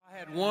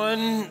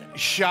one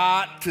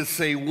shot to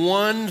say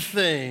one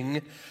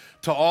thing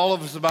to all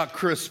of us about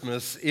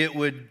Christmas, it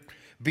would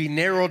be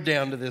narrowed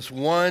down to this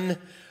one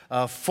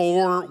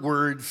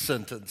four-word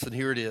sentence, and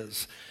here it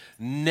is.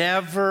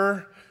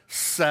 Never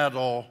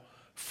settle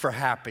for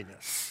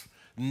happiness.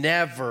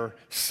 Never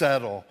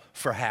settle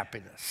for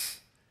happiness.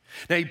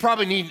 Now, you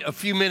probably need a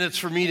few minutes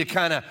for me to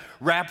kind of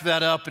wrap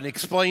that up and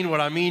explain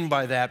what I mean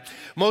by that.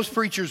 Most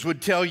preachers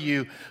would tell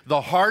you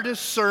the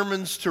hardest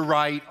sermons to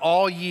write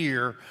all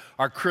year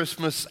are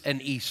Christmas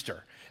and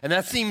Easter. And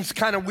that seems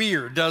kind of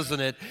weird, doesn't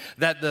it?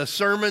 That the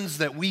sermons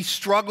that we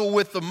struggle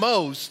with the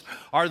most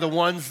are the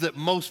ones that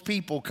most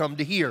people come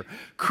to hear,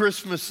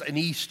 Christmas and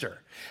Easter.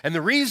 And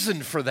the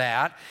reason for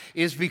that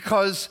is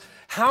because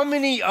how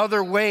many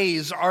other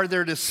ways are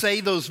there to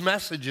say those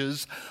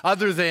messages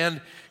other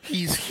than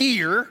he's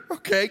here,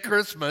 okay,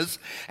 Christmas,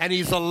 and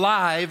he's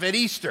alive at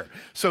Easter?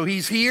 So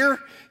he's here,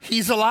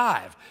 he's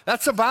alive.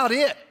 That's about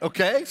it,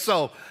 okay?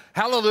 So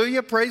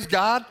hallelujah, praise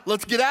God,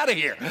 let's get out of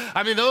here.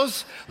 I mean,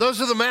 those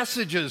are the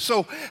messages.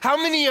 So how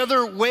many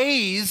other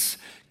ways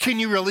can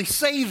you really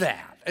say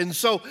that? And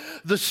so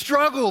the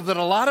struggle that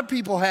a lot of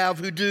people have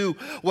who do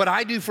what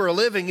I do for a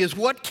living is,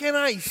 what can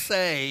I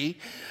say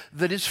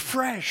that is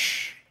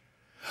fresh?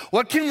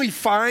 What can we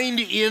find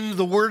in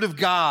the Word of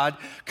God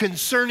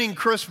concerning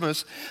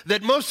Christmas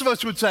that most of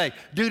us would say,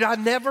 dude, I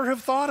never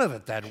have thought of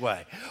it that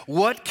way?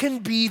 What can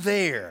be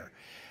there?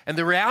 And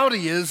the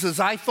reality is, as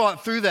I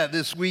thought through that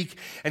this week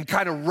and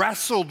kind of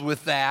wrestled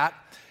with that,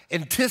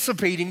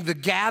 anticipating the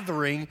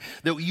gathering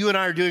that you and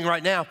I are doing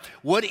right now,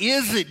 what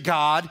is it,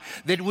 God,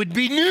 that would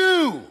be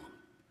new?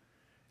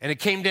 And it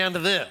came down to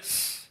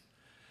this: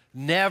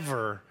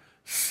 never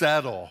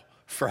settle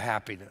for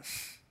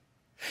happiness.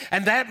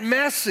 And that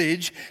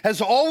message has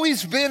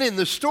always been in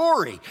the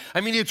story.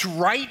 I mean, it's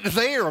right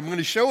there. I'm going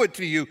to show it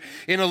to you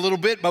in a little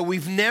bit, but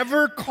we've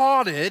never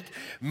caught it,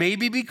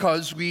 maybe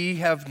because we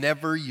have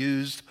never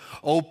used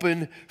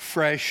open,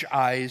 fresh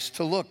eyes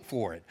to look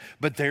for it.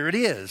 But there it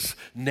is.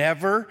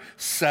 Never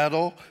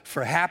settle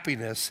for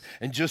happiness.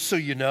 And just so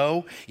you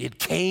know, it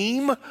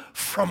came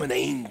from an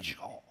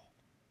angel.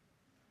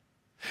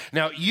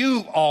 Now, you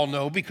all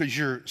know, because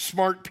you're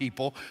smart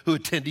people who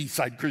attend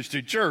Eastside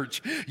Christian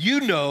Church, you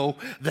know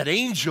that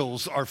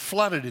angels are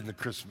flooded in the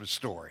Christmas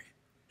story.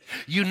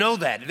 You know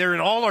that. They're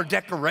in all our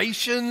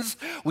decorations.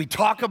 We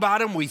talk about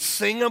them. We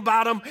sing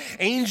about them.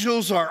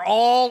 Angels are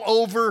all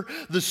over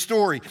the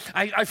story.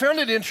 I found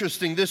it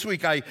interesting. This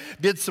week I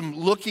did some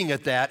looking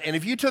at that. And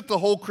if you took the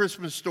whole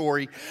Christmas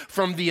story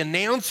from the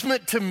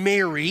announcement to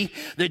Mary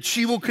that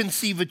she will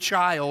conceive a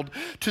child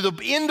to the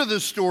end of the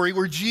story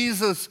where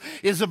Jesus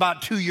is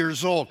about 2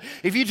 years old,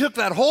 if you took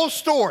that whole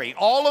story,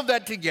 all of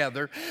that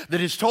together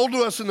that is told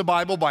to us in the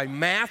Bible by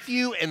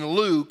Matthew and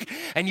Luke,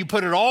 and you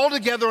put it all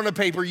together on a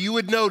paper, you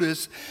would notice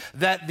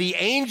that the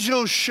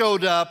angel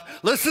showed up,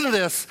 listen to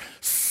this,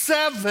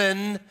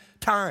 7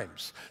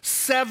 times.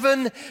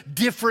 7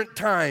 different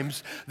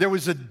times there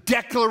was a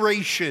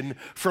declaration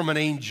from an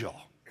angel.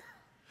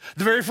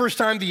 The very first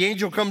time the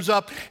angel comes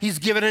up, he's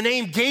given a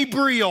name,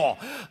 Gabriel.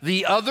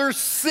 The other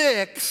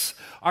 6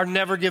 are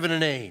never given a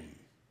name.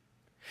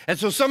 And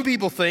so some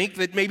people think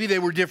that maybe they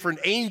were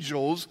different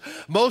angels.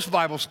 Most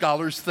Bible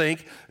scholars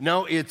think,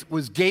 no, it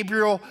was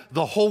Gabriel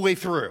the whole way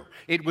through.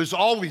 It was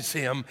always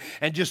him,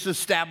 and just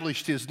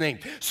established his name.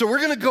 So we're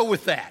going to go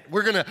with that.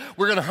 We're going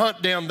to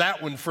hunt down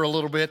that one for a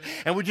little bit,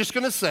 and we're just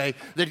going to say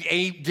that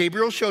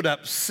Gabriel showed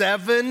up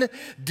 7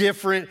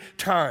 different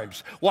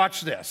times.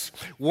 Watch this.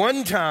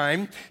 One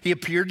time he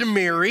appeared to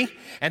Mary,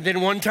 and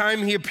then one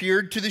time he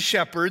appeared to the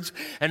shepherds,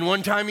 and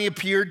one time he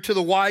appeared to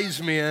the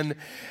wise men,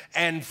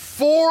 and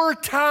 4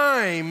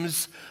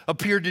 times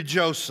appeared to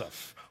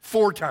Joseph.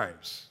 4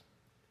 times.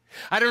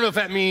 I don't know if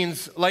that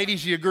means,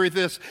 ladies, you agree with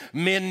this?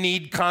 Men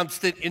need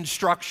constant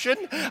instruction?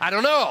 I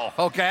don't know,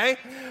 okay?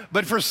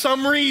 But for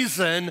some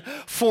reason,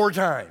 4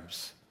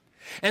 times.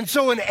 And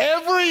so in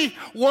every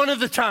one of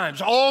the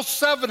times, all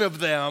 7 of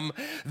them,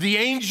 the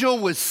angel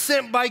was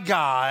sent by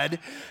God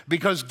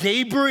because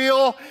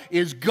Gabriel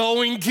is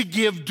going to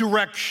give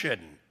direction.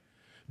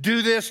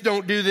 Do this,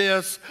 don't do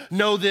this,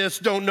 know this,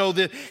 don't know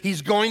this.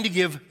 He's going to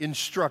give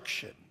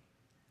instruction.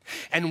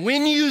 And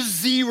when you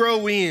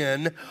zero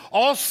in,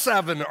 all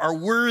 7 are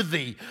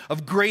worthy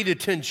of great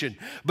attention.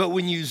 But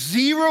when you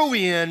zero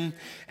in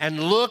and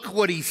look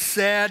what he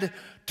said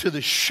to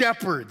the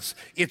shepherds,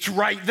 it's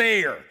right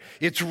there.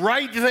 It's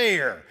right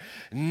there.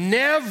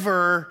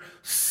 Never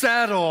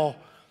settle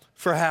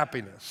for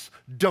happiness.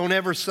 Don't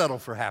ever settle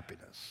for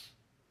happiness.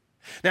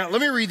 Now,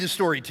 let me read this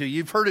story to you.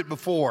 You've heard it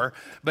before,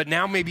 but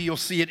now maybe you'll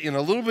see it in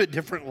a little bit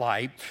different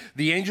light.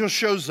 The angel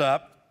shows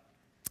up,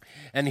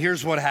 and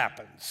here's what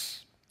happens.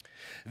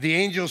 The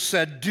angel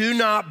said, "Do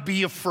not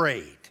be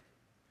afraid.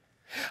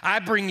 I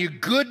bring you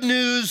good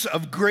news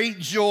of great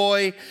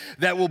joy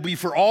that will be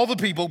for all the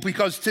people,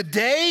 because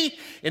today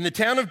in the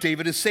town of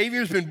David, a Savior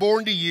has been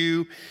born to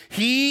you.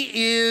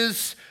 He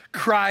is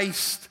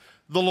Christ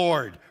the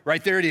Lord."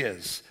 Right there it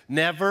is.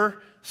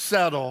 Never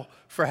settle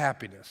for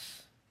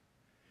happiness.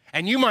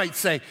 And you might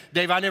say,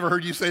 Dave, I never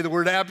heard you say the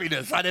word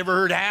happiness. I never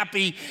heard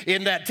happy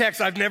in that text.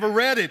 I've never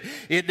read it.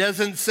 It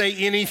doesn't say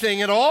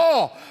anything at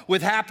all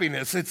with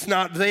happiness. It's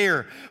not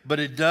there. But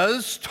it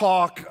does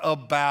talk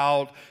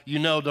about, you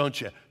know,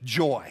 don't you,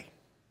 joy.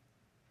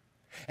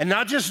 And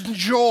not just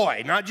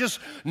joy, not just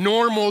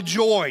normal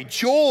joy.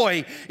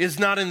 Joy is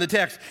not in the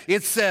text.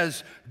 It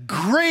says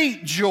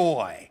great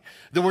joy.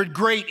 The word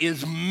great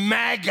is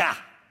mega.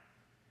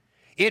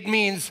 It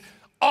means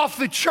off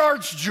the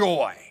charts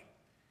joy.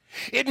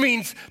 It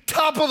means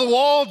top of the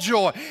wall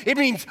joy. It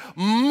means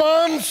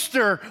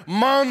monster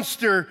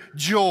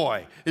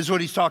joy is what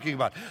he's talking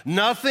about.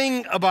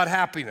 Nothing about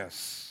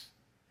happiness.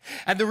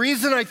 And the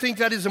reason I think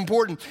that is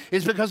important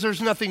is because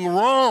there's nothing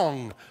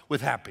wrong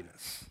with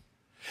happiness.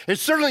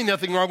 There's certainly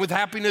nothing wrong with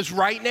happiness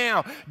right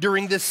now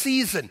during this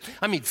season.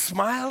 I mean,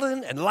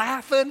 smiling and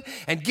laughing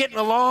and getting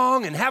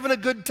along and having a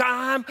good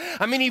time.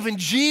 I mean, even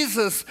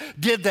Jesus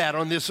did that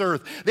on this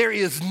earth. There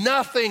is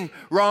nothing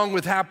wrong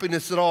with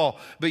happiness at all.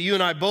 But you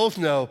and I both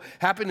know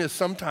happiness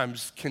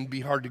sometimes can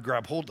be hard to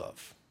grab hold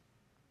of.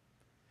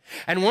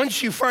 And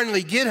once you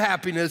finally get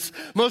happiness,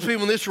 most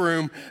people in this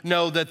room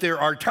know that there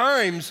are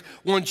times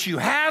once you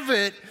have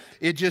it,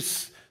 it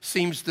just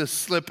seems to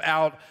slip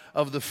out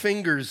of the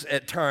fingers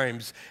at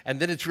times, and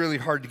then it's really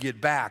hard to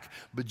get back.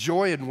 But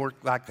joy doesn't work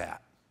like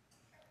that.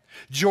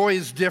 Joy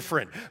is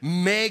different.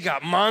 Mega,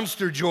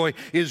 monster joy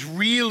is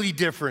really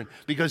different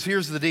because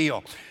here's the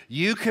deal.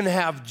 You can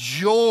have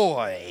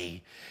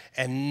joy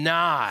and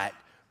not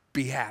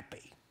be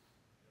happy.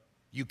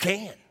 You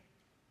can.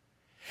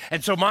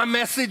 And so my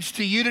message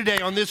to you today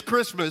on this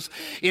Christmas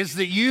is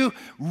that you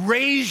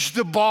raise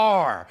the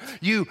bar.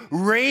 You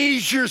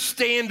raise your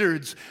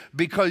standards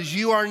because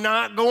you are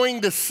not going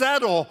to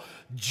settle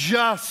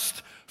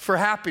just for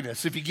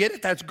happiness. If you get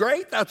it, that's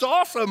great. That's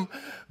awesome.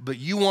 But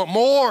you want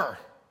more.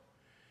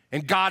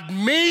 And God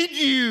made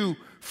you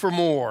for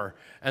more.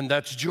 And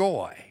that's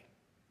joy.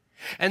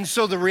 And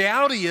so the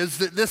reality is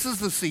that this is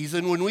the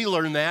season when we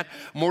learn that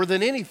more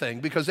than anything,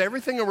 because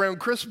everything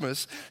around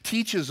Christmas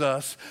teaches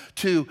us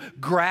to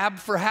grab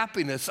for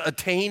happiness,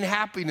 attain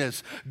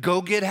happiness,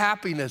 go get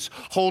happiness,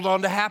 hold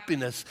on to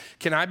happiness.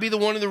 Can I be the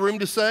one in the room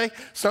to say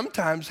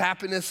sometimes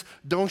happiness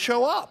don't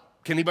show up?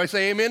 Can anybody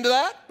say amen to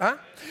that? Huh?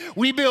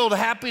 We build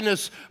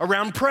happiness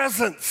around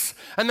presents,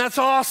 and that's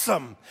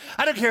awesome.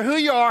 I don't care who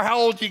you are, how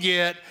old you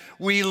get,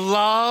 we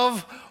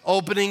love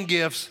opening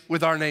gifts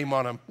with our name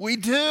on them. We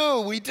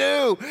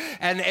do.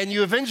 And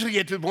you eventually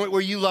get to the point where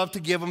you love to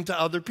give them to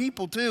other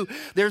people too.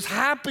 There's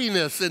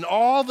happiness in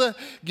all the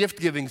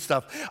gift-giving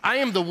stuff. I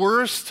am the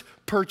worst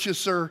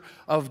purchaser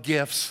of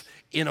gifts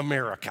in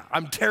America.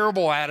 I'm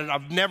terrible at it.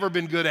 I've never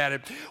been good at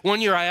it. One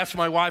year I asked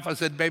my wife, I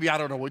said, baby, I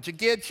don't know what to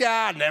get you.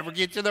 I never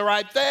get you the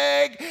right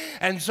thing.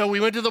 And so we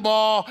went to the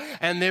mall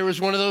and there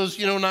was one of those,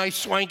 nice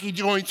swanky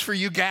joints for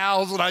you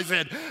gals. And I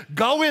said,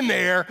 go in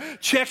there,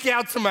 check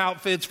out some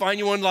outfits, find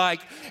you one like,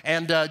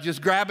 and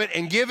just grab it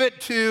and give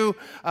it to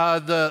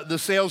the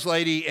sales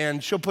lady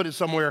and she'll put it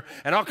somewhere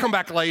and I'll come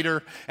back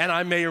later and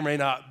I may or may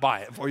not buy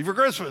it for you for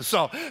Christmas.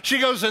 So she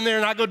goes in there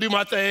and I go do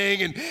my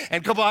thing and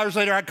a couple hours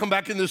later I come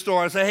back in the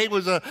store. I say, hey,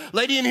 was a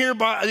lady in here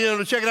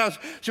to check it out?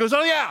 She goes,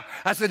 oh yeah.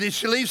 I said, did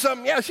she leave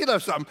something? Yeah, she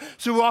left something.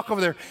 So we walk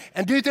over there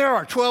and dude, there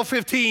are 12,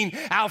 15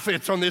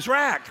 outfits on this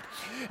rack.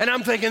 And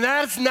I'm thinking,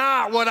 that's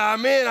not what I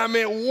meant. I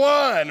meant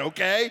one,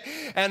 okay?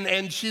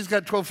 And she's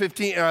got 12,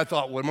 15, and I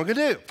thought, what am I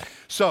gonna do?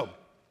 So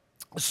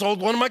I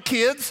sold one of my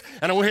kids,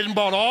 and I went ahead and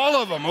bought all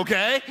of them,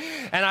 okay?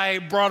 And I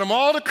brought them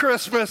all to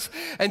Christmas,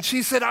 and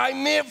she said, I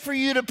meant for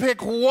you to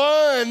pick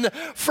one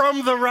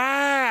from the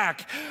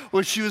rack.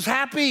 Well, she was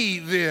happy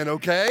then,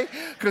 okay?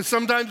 Because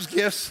sometimes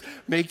gifts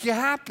make you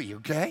happy,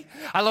 okay?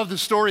 I love the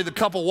story of the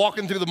couple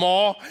walking through the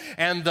mall,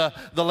 and the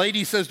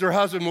lady says to her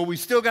husband, well, we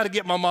still got to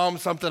get my mom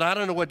something. I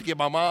don't know what to get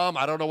my mom.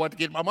 I don't know what to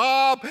get my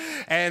mom.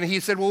 And he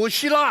said, well, what's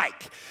she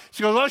like?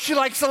 She goes, well, she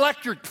likes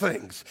electric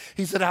things.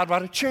 He said, how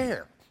about a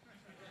chair?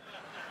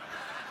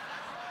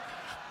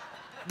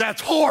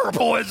 That's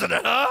horrible, isn't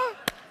it, huh?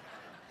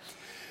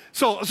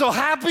 So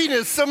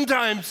happiness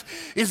sometimes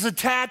is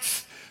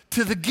attached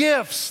to the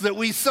gifts that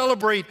we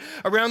celebrate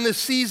around this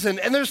season.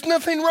 And there's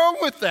nothing wrong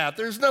with that.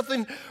 There's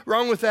nothing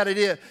wrong with that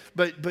idea.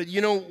 But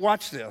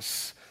watch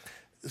this.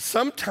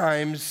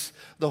 Sometimes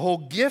the whole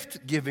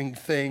gift-giving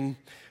thing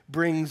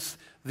brings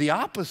the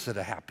opposite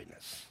of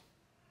happiness.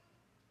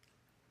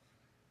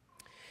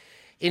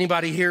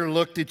 Anybody here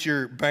looked at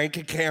your bank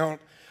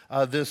account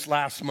this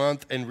last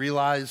month and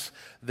realize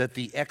that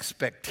the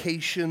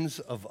expectations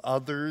of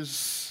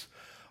others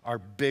are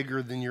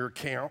bigger than your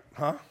account,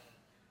 huh?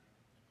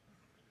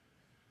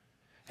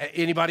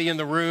 Anybody in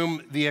the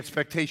room, the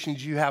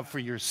expectations you have for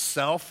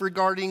yourself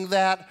regarding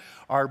that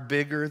are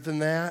bigger than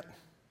that?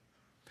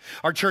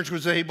 Our church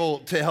was able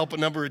to help a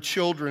number of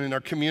children in our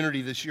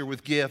community this year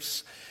with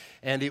gifts,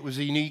 and it was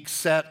a unique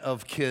set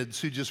of kids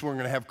who just weren't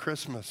going to have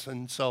Christmas.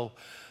 And so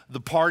the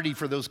party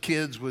for those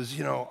kids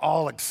was,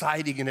 all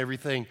exciting and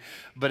everything.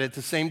 But at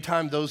the same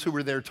time, those who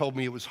were there told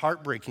me it was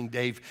heartbreaking,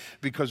 Dave,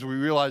 because we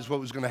realized what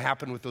was going to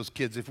happen with those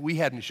kids if we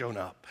hadn't shown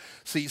up.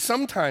 See,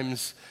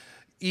 sometimes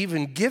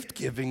even gift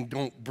giving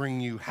don't bring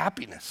you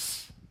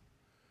happiness.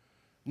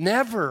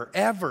 Never,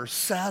 ever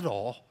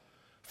settle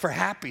for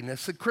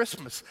happiness at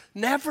Christmas.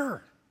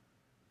 Never.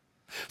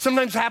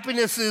 Sometimes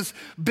happiness is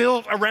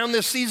built around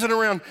this season,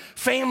 around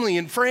family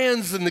and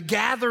friends and the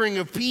gathering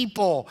of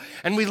people,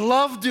 and we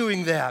love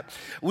doing that.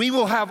 We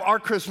will have our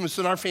Christmas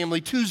in our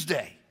family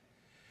Tuesday.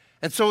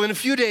 And so in a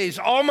few days,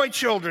 all my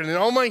children and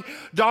all my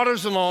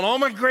daughters-in-law and all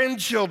my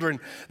grandchildren,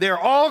 they're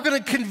all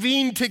going to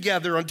convene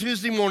together on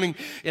Tuesday morning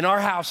in our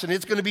house, and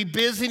it's going to be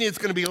busy, and it's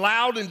going to be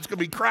loud, and it's going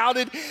to be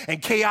crowded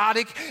and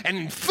chaotic, and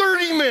in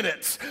 30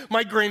 minutes,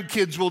 my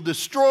grandkids will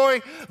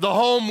destroy the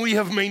home we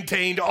have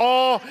maintained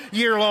all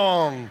year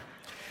long.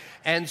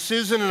 And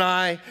Susan and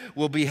I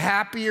will be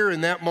happier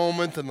in that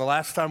moment than the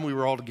last time we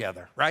were all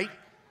together, right?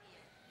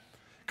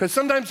 Because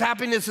sometimes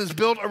happiness is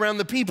built around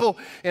the people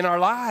in our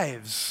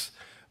lives.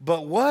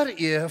 But what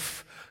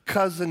if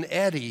Cousin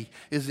Eddie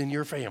is in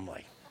your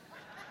family?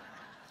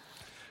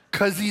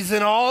 Because he's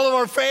in all of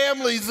our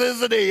families,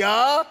 isn't he,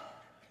 huh?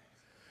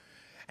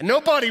 And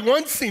nobody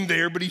wants him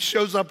there, but he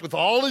shows up with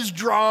all his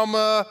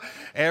drama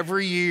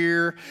every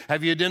year.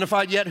 Have you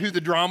identified yet who the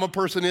drama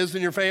person is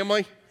in your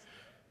family?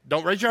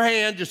 Don't raise your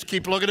hand, just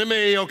keep looking at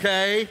me,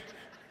 okay?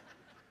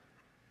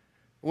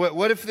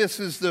 What if this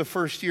is the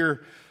first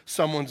year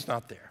someone's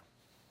not there?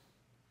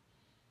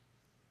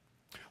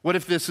 What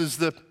if this is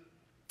the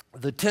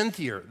 10th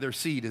year, their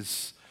seat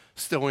is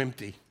still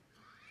empty?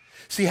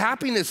 See,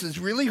 happiness is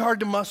really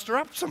hard to muster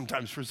up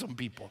sometimes for some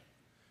people.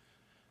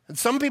 And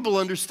some people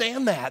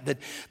understand that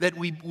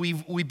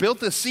we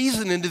built this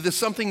season into this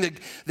something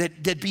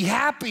that be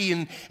happy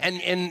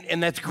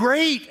and that's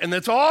great and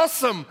that's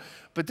awesome,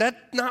 but that's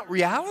not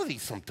reality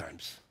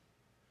sometimes.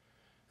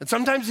 And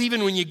sometimes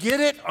even when you get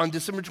it on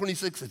December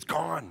 26th, it's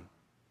gone.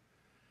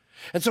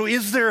 And so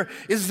is there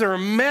a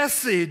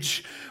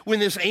message when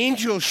this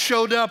angel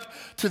showed up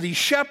to these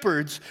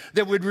shepherds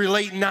that would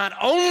relate not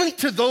only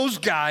to those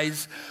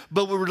guys,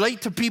 but would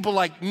relate to people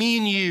like me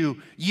and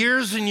you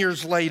years and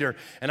years later?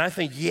 And I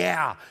think,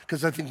 yeah,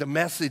 because I think the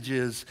message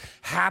is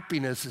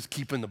happiness is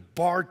keeping the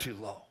bar too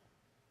low.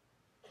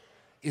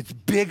 It's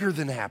bigger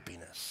than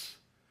happiness.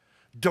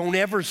 Don't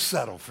ever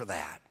settle for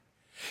that.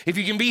 If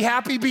you can be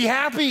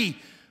happy,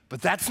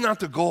 but that's not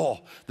the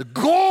goal. The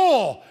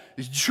goal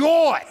is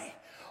joy.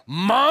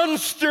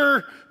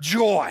 Monster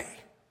joy.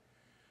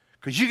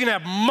 Because you can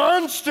have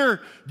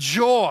monster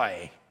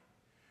joy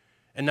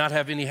and not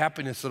have any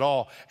happiness at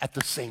all at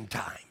the same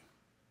time.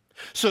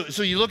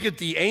 So you look at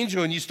the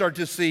angel and you start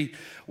to see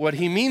what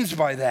he means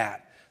by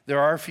that. There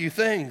are a few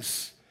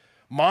things.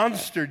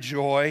 Monster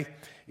joy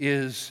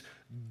is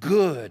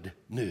good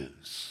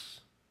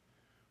news.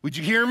 Would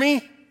you hear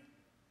me?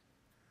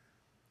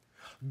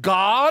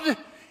 God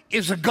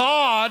is a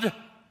God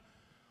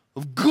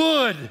of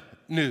good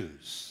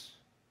news.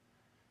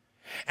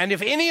 And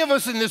if any of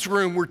us in this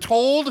room were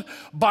told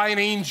by an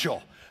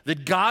angel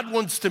that God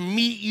wants to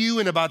meet you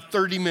in about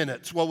 30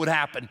 minutes, what would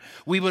happen?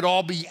 We would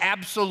all be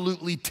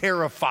absolutely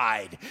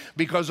terrified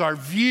because our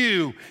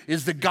view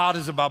is that God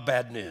is about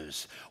bad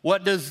news.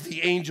 What does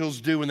the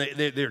angels do when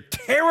they're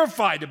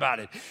terrified about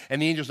it?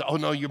 And the angels say, oh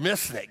no, you're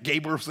missing it.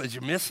 Gabriel says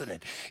you're missing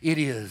it. It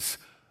is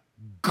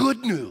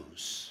good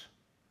news.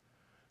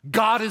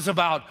 God is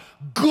about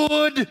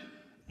good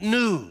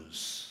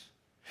news.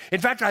 In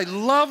fact, I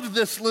loved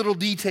this little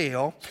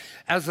detail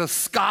as a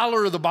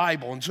scholar of the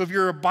Bible. And so if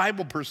you're a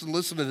Bible person,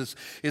 listen to this.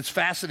 It's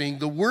fascinating.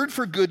 The word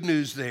for good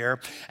news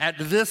there at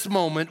this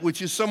moment, which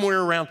is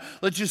somewhere around,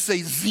 let's just say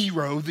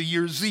zero, the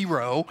year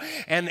zero.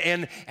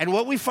 And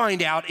what we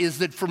find out is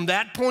that from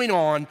that point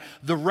on,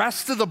 the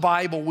rest of the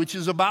Bible, which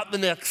is about the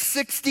next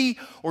 60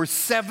 or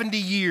 70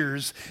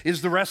 years,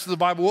 is the rest of the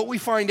Bible. What we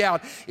find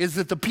out is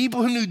that the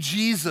people who knew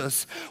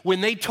Jesus,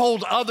 when they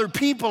told other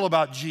people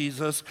about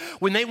Jesus,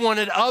 when they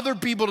wanted other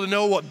people to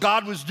know what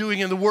God was doing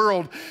in the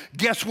world,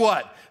 guess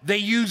what? They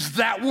used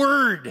that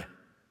word.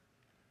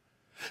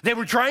 They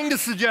were trying to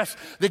suggest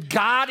that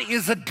God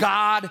is a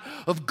God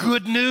of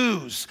good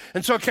news.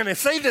 And so can I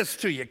say this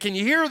to you? Can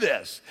you hear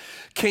this?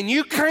 Can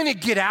you kind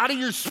of get out of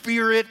your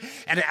spirit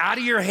and out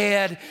of your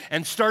head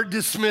and start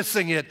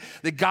dismissing it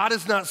that God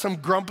is not some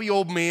grumpy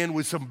old man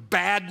with some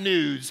bad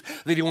news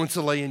that he wants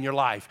to lay in your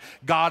life?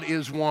 God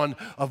is one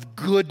of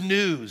good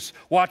news.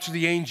 Watch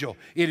the angel.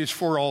 It is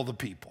for all the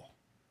people.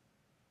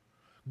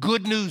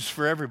 Good news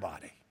for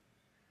everybody.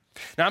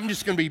 Now, I'm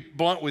just going to be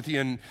blunt with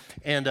you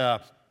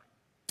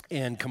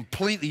and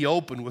completely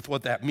open with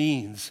what that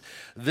means.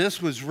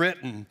 This was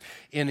written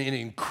in an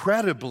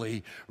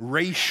incredibly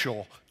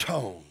racial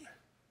tone.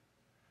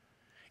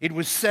 It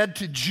was said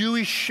to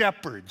Jewish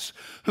shepherds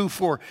who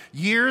for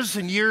years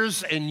and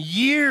years and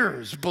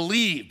years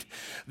believed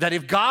that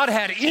if God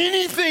had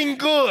anything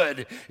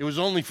good, it was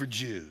only for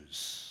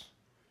Jews.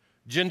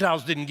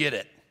 Gentiles didn't get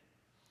it.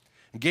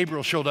 And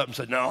Gabriel showed up and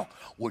said, no,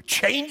 we're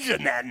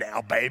changing that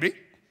now, baby.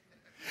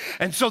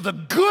 And so the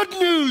good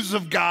news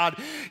of God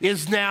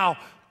is now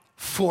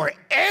for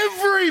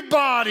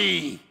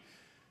everybody.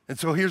 And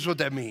so here's what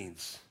that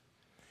means.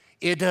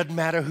 It doesn't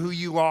matter who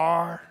you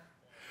are,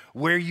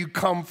 where you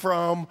come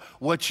from,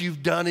 what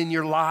you've done in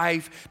your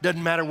life.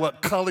 Doesn't matter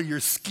what color your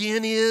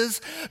skin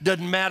is.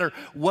 Doesn't matter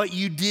what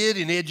you did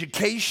in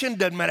education.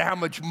 Doesn't matter how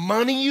much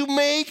money you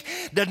make.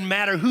 Doesn't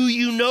matter who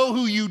you know,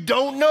 who you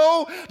don't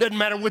know. Doesn't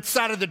matter which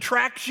side of the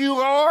tracks you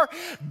are.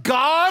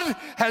 God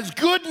has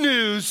good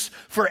news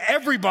for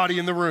everybody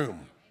in the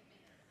room.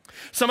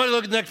 Somebody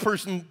look at the next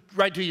person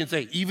right to you and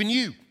say, even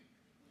you,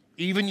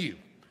 even you.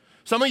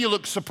 Some of you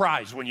look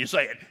surprised when you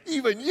say it.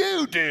 Even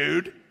you,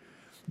 dude.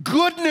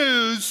 Good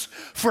news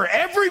for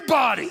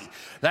everybody.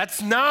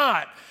 That's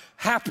not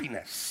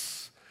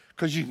happiness,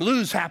 because you can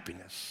lose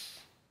happiness.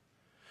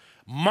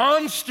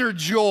 Monster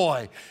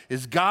joy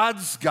is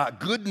God's got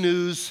good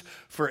news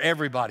for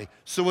everybody.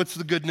 So what's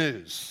the good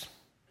news?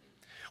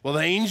 Well,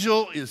 the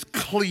angel is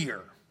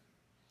clear.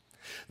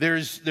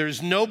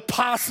 There's no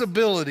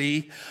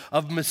possibility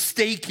of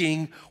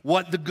mistaking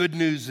what the good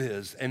news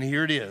is. And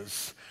here it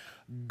is.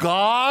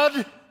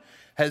 God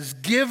has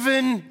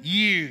given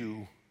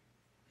you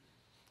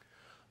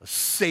a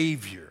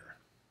Savior.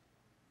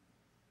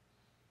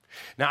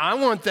 Now, I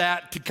want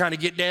that to kind of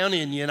get down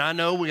in you, and I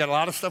know we got a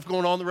lot of stuff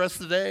going on the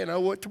rest of the day. I know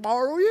what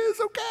tomorrow is,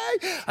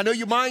 okay? I know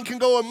your mind can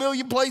go a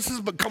million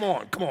places, but come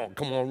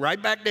on,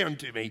 right back down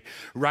to me,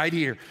 right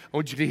here. I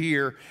want you to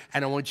hear,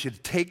 and I want you to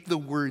take the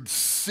word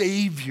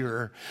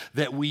Savior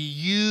that we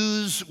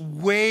use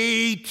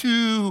way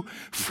too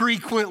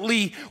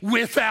frequently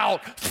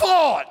without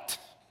thought.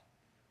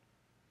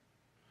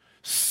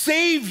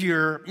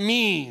 Savior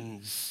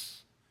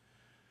means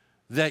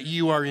that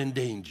you are in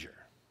danger.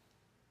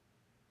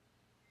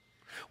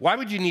 Why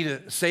would you need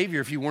a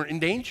Savior if you weren't in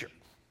danger?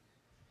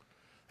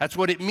 That's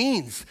what it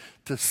means,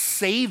 to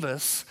save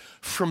us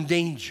from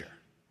danger.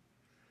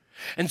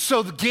 And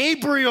so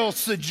Gabriel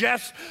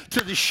suggests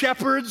to the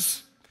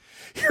shepherds,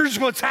 here's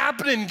what's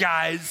happening,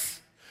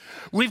 guys.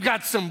 We've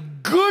got some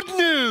good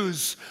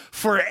news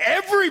for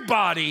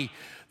everybody,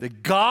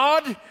 that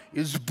God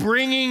is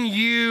bringing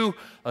you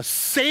a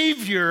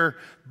Savior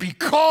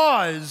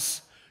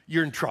because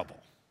you're in trouble.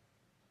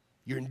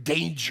 You're in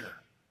danger.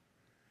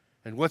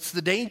 And what's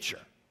the danger?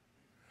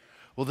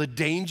 Well, the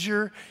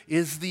danger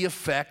is the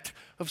effect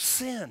of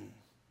sin.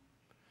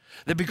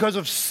 That because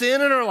of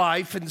sin in our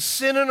life and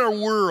sin in our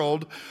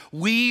world,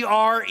 we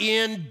are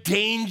in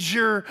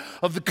danger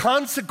of the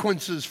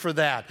consequences for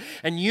that.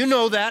 And you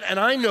know that, and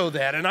I know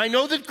that. And I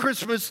know that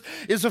Christmas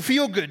is a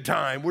feel-good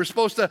time. We're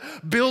supposed to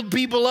build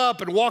people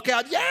up and walk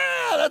out,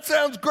 yeah, that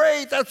sounds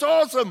great, that's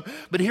awesome.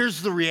 But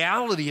here's the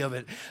reality of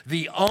it.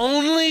 The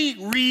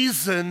only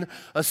reason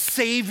a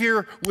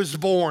Savior was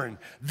born,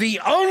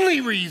 the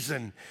only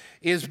reason,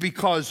 is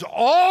because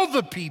all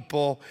the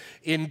people,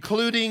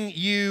 including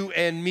you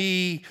and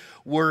me,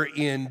 were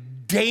in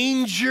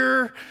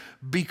danger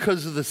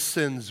because of the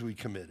sins we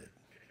committed.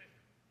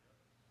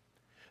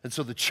 And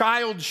so the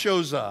child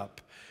shows up,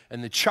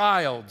 and the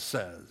child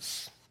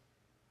says,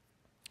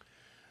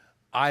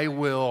 I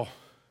will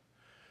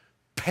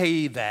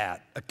pay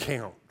that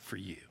account for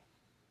you,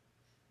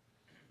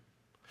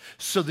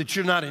 so that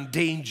you're not in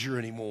danger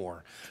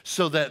anymore,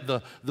 so that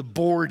the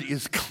board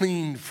is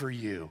clean for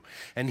you.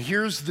 And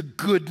here's the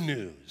good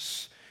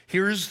news.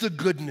 Here's the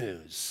good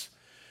news.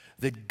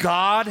 That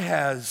God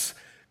has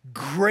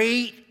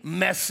great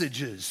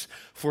messages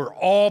for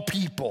all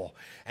people,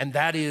 and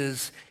that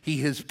is,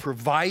 He has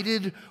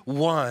provided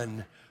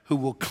one who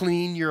will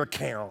clean your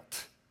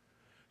account,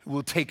 who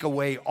will take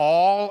away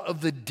all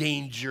of the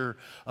danger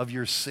of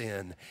your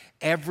sin,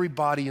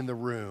 everybody in the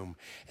room.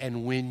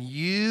 And when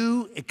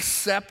you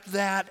accept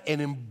that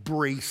and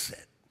embrace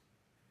it,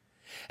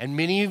 and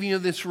many of you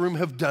in this room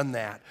have done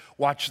that,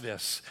 watch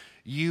this,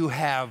 you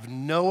have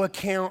no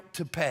account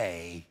to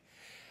pay.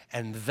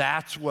 And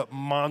that's what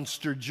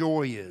monster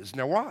joy is.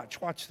 Now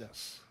watch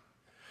this.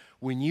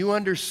 When you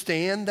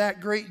understand that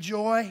great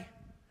joy,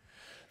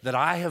 that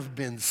I have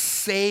been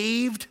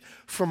saved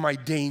from my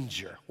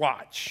danger,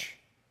 watch.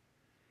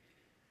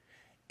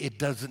 It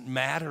doesn't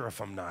matter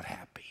if I'm not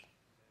happy.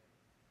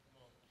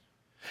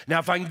 Now,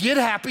 if I can get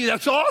happy,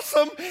 that's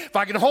awesome. If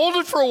I can hold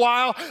it for a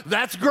while,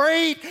 that's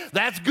great.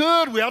 That's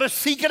good. We ought to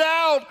seek it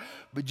out.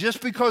 But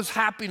just because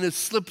happiness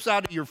slips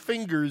out of your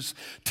fingers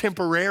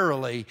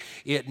temporarily,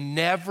 it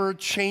never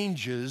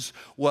changes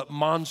what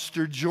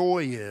monster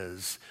joy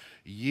is.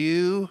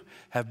 You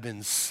have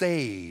been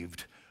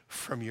saved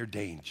from your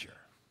danger.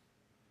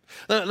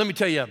 Let me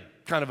tell you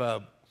kind of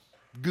a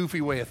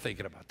goofy way of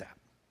thinking about that.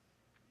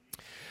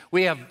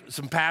 We have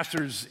some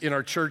pastors in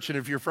our church, and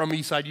if you're from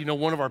Eastside, you know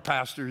one of our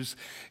pastors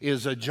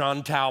is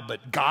John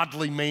Talbot,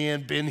 godly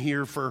man, been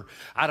here for,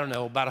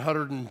 about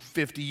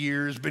 150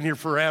 years, been here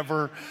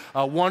forever,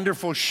 a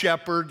wonderful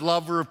shepherd,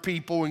 lover of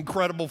people,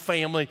 incredible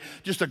family,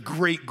 just a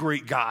great,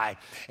 great guy.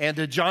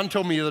 And John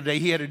told me the other day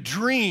he had a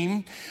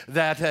dream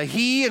that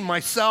he and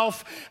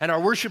myself and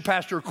our worship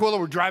pastor, Aquila,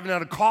 were driving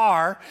out a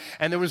car,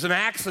 and there was an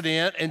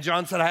accident, and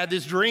John said, I had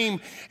this dream,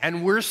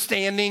 and we're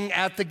standing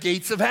at the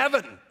gates of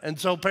heaven. And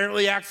so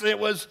apparently the accident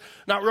was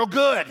not real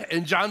good.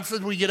 And John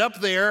said we get up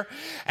there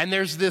and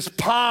there's this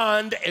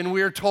pond and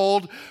we're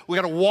told we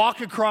got to walk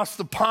across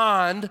the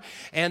pond.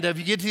 And if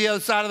you get to the other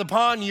side of the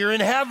pond, you're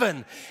in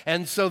heaven.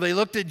 And so they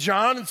looked at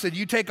John and said,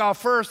 you take off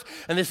first.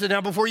 And they said,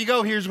 now before you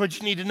go, here's what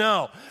you need to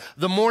know.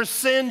 The more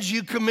sins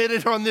you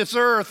committed on this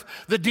earth,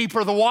 the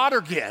deeper the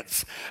water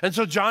gets. And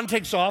so John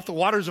takes off. The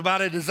water's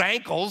about at his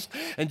ankles.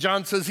 And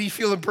John says he's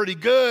feeling pretty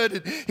good.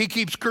 And he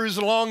keeps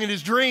cruising along in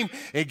his dream.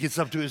 It gets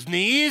up to his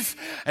knees.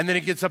 And then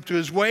it gets up to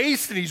his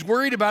waist, and he's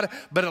worried about it,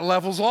 but it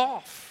levels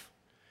off.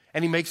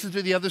 And he makes it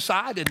to the other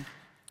side, and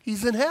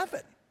he's in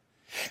heaven.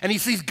 And he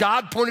sees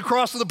God point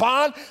across to the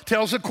pond,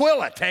 tells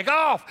Aquila, take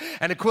off.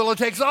 And Aquila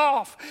takes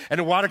off. And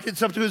the water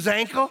gets up to his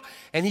ankle,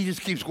 and he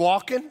just keeps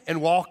walking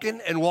and walking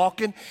and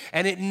walking.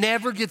 And it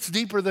never gets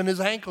deeper than his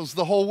ankles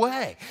the whole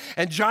way.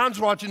 And John's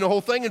watching the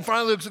whole thing and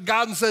finally looks at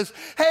God and says,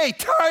 hey,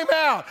 time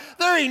out.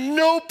 There ain't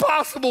no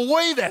possible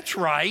way that's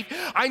right.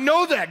 I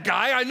know that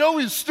guy. I know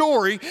his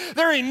story.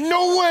 There ain't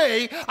no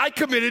way I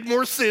committed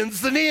more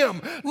sins than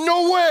him.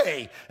 No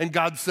way. And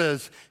God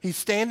says, he's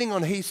standing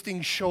on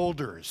Hastings'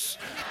 shoulders.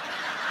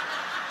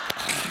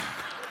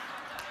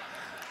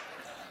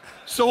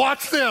 So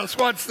watch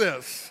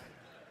this.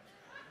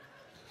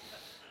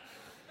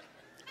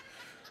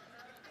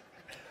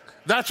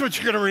 That's what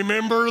you're going to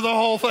remember the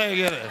whole thing,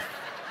 isn't it?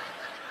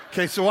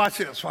 Okay, so watch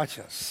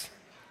this.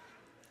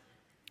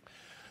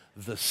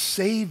 The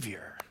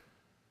Savior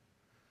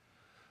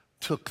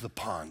took the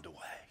pond away.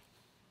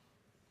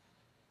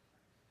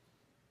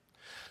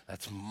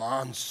 That's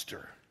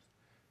monster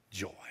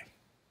joy,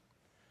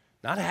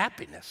 not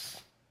happiness.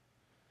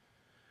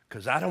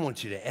 Because I don't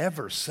want you to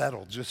ever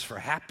settle just for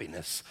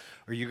happiness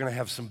or you're going to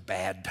have some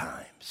bad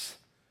times.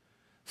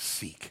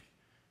 Seek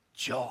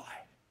joy.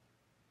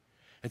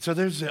 And so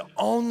there's the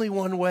only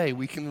one way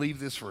we can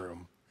leave this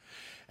room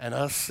and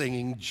us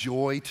singing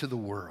joy to the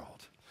world.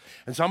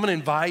 And so I'm going to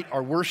invite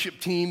our worship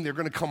team. They're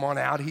going to come on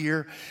out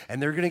here and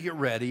they're going to get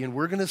ready and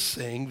we're going to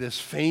sing this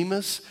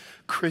famous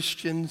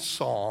Christian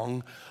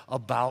song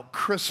about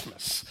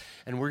Christmas.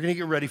 And we're going to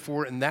get ready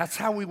for it. And that's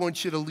how we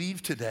want you to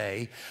leave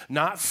today,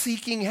 not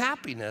seeking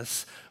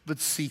happiness, but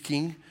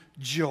seeking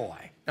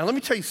joy. Now, let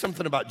me tell you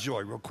something about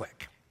joy real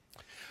quick.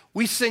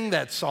 We sing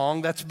that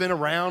song that's been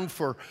around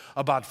for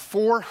about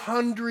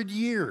 400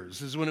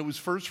 years is when it was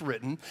first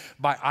written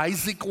by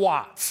Isaac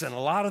Watts. And a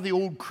lot of the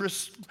old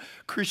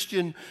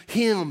Christian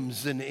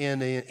hymns and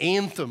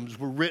anthems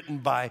were written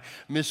by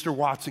Mr.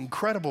 Watts,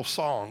 incredible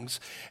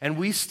songs. And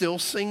we still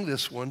sing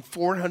this one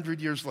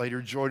 400 years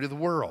later, Joy to the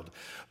World.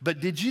 But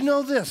did you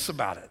know this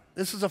about it?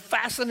 This is a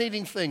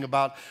fascinating thing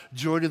about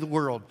Joy to the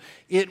World.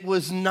 It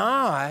was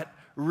not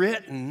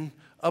written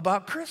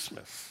about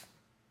Christmas.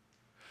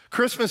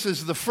 Christmas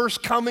is the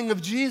first coming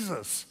of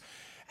Jesus.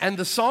 And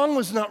the song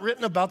was not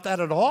written about that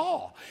at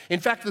all. In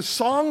fact, the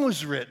song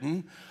was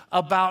written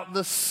about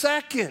the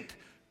second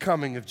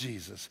coming of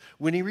Jesus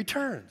when he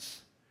returns.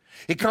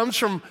 It comes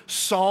from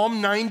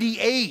Psalm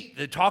 98.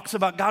 It talks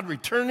about God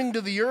returning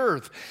to the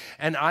earth.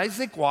 And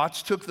Isaac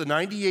Watts took the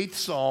 98th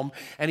Psalm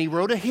and he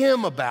wrote a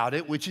hymn about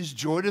it, which is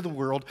Joy to the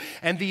World,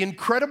 and the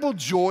incredible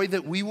joy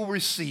that we will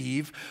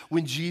receive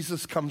when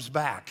Jesus comes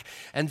back.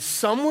 And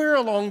somewhere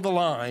along the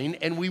line,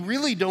 and we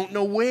really don't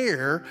know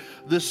where,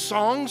 the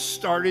song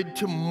started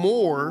to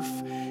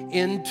morph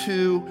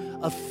into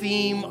a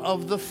theme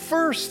of the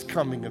first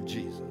coming of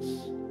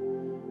Jesus.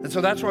 And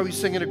so that's why we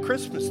sing it at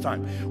Christmas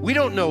time. We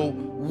don't know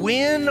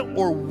when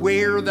or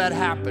where that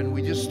happened.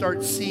 We just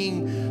start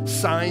seeing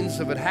signs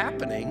of it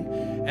happening.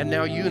 And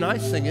now you and I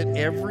sing it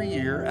every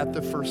year at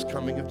the first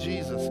coming of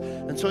Jesus.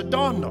 And so it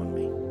dawned on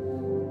me.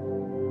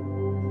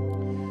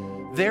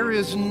 There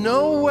is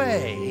no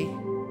way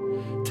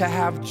to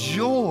have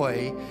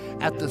joy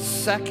at the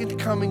second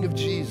coming of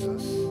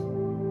Jesus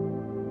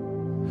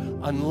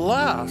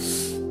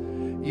unless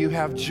you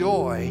have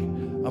joy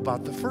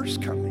about the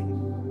first coming.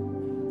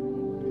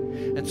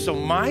 And so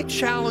my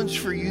challenge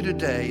for you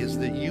today is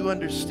that you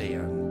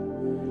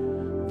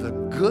understand the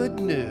good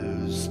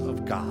news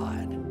of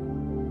God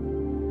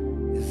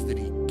is that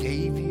he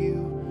gave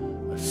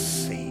you a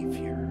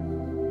Savior.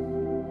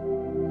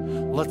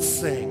 Let's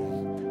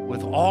sing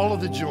with all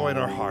of the joy in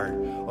our heart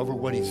over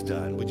what he's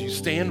done. Would you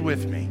stand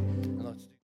with me?